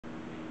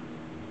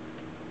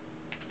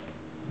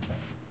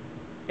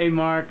Hey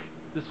Mark,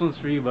 this one's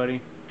for you,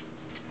 buddy.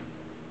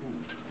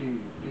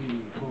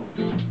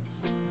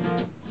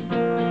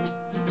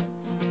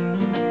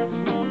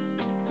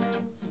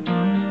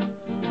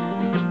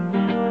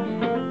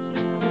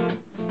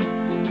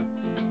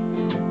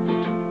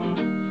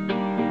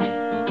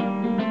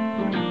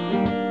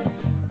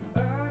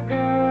 I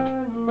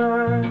got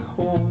my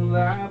whole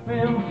life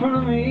in front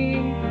of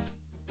me.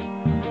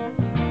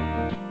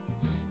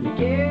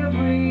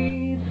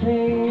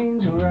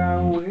 Everything's right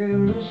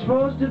where it's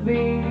supposed to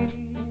be.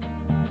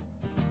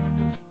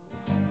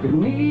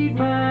 Don't need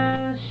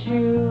my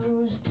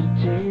shoes to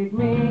take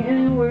me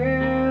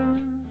anywhere,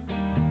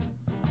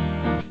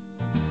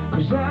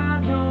 'cause I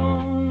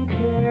don't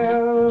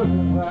care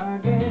if I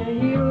get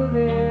you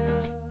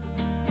there.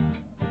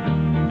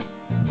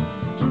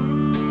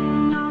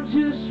 I'm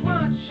just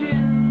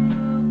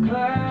watching the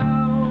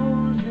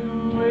clouds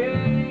and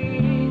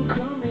rain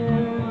come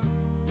in.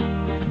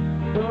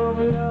 Oh,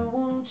 but I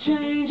won't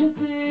change a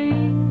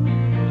thing.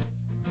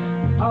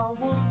 I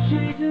won't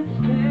change a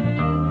thing.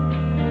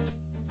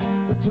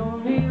 I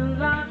don't need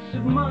lots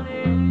of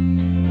money,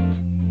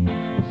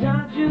 'cause I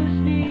just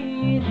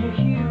need you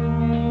hear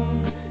me.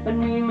 And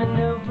we may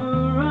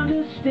never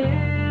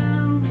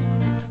understand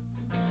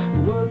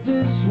what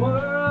this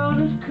world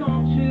has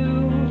come to.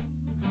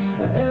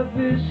 If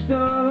it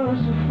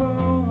starts to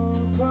fall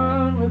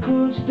apart, we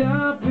could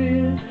stop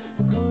it.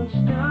 We could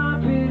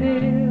stop it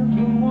if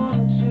we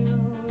wanted to.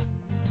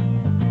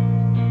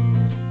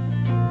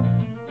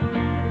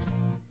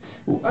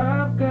 Well,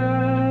 I've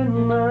got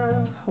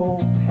my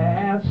whole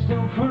past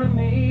in front of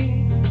me.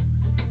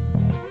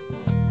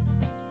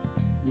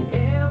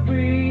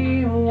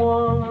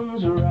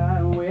 Everyone's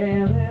right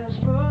where they're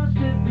supposed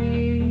to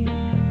be.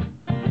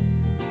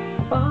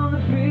 All the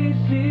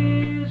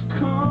faces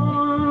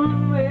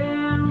come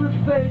and the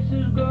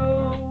faces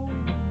go.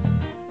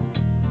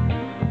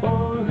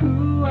 Or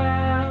who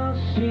I'll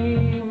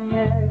see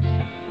next,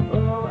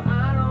 oh, I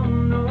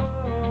don't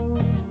know.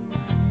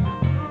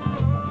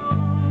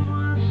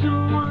 Oh,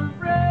 someone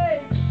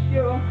breaks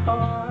your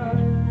heart.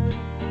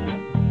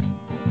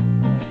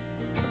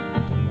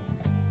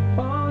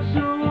 Oh,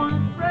 someone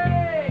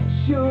breaks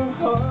your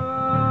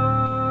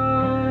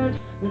heart.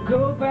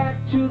 Go back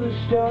to the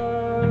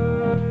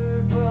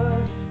start,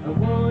 but I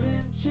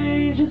wouldn't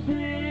change a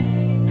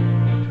thing.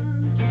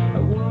 I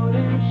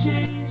wouldn't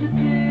change a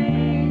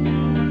thing.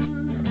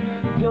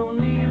 Don't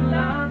need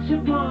lots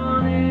of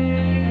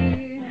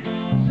money,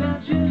 'cause I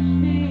just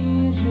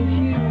need you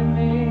hear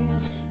me.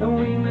 And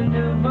we may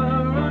never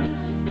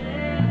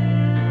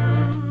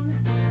understand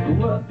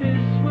what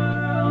this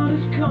world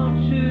has come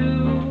to.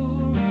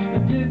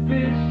 And if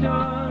it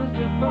starts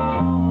to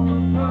fall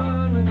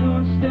apart, we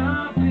can't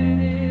stop it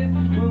if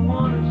we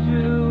wanted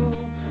to.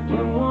 We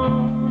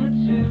wanted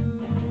to.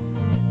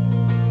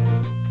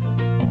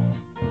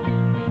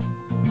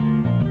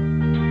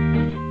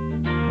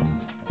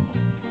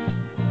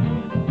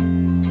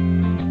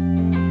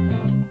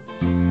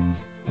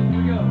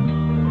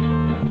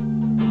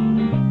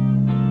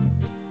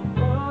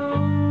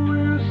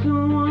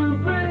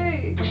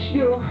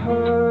 Your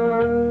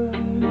heart.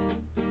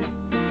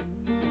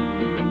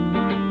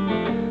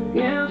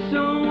 Yeah,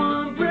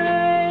 someone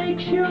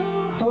breaks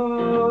your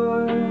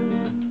heart.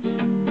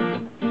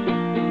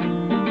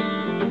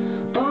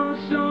 Oh,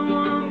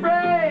 someone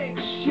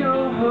breaks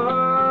your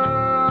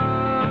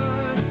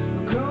heart.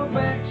 Go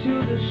back to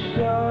the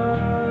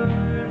start.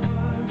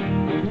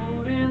 I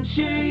wouldn't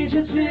change a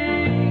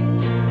thing.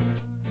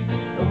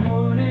 I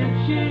wouldn't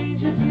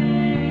change a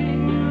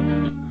thing.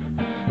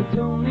 I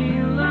don't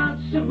need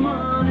lots of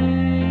money.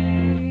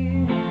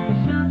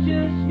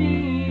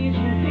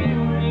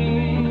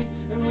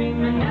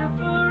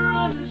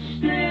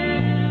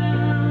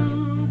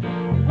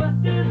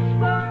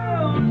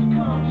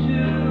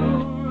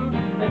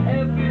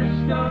 If it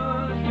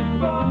starts to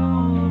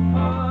fall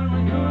apart, we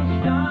can't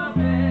stop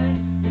it.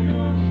 We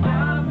can't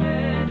stop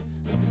it.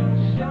 We can't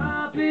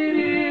stop it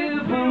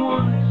if we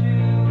wanted to.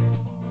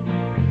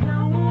 'Cause I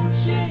won't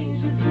change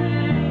a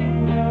thing.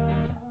 No,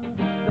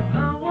 I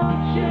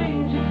won't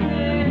change a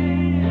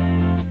thing.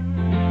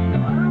 No,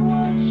 I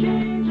won't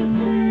change a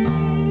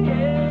thing.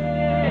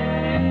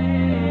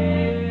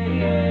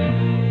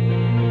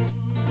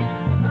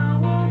 I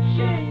won't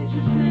change a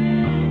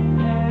thing.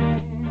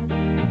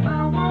 I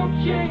won't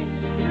change.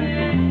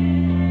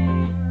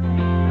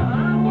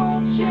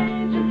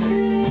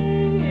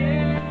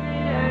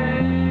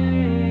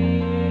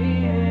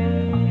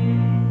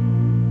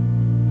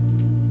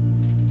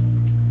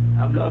 I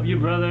love you,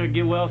 brother.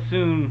 Get well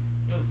soon.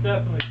 Most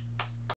definitely.